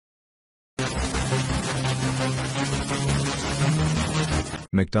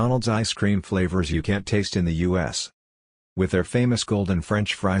McDonald's ice cream flavors you can't taste in the US. With their famous golden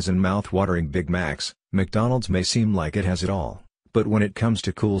French fries and mouth-watering Big Macs, McDonald's may seem like it has it all, but when it comes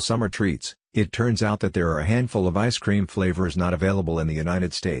to cool summer treats, it turns out that there are a handful of ice cream flavors not available in the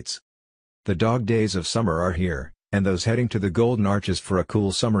United States. The dog days of summer are here, and those heading to the Golden Arches for a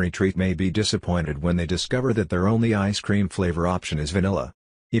cool summery treat may be disappointed when they discover that their only ice cream flavor option is vanilla.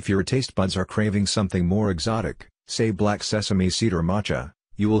 If your taste buds are craving something more exotic, say black sesame seed or matcha,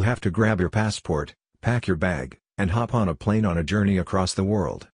 you will have to grab your passport, pack your bag, and hop on a plane on a journey across the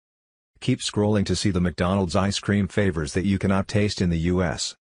world. Keep scrolling to see the McDonald's ice cream flavors that you cannot taste in the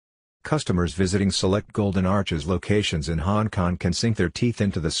US. Customers visiting select Golden Arches locations in Hong Kong can sink their teeth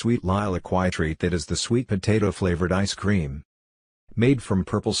into the sweet lilac treat that is the sweet potato-flavored ice cream. Made from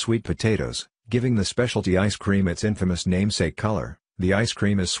purple sweet potatoes, giving the specialty ice cream its infamous namesake color, the ice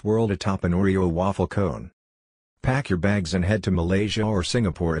cream is swirled atop an Oreo waffle cone. Pack your bags and head to Malaysia or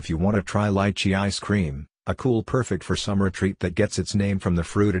Singapore if you want to try lychee ice cream, a cool perfect for summer treat that gets its name from the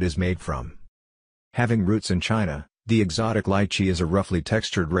fruit it is made from. Having roots in China, the exotic lychee is a roughly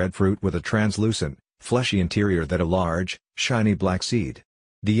textured red fruit with a translucent, fleshy interior that a large, shiny black seed.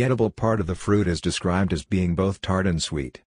 The edible part of the fruit is described as being both tart and sweet.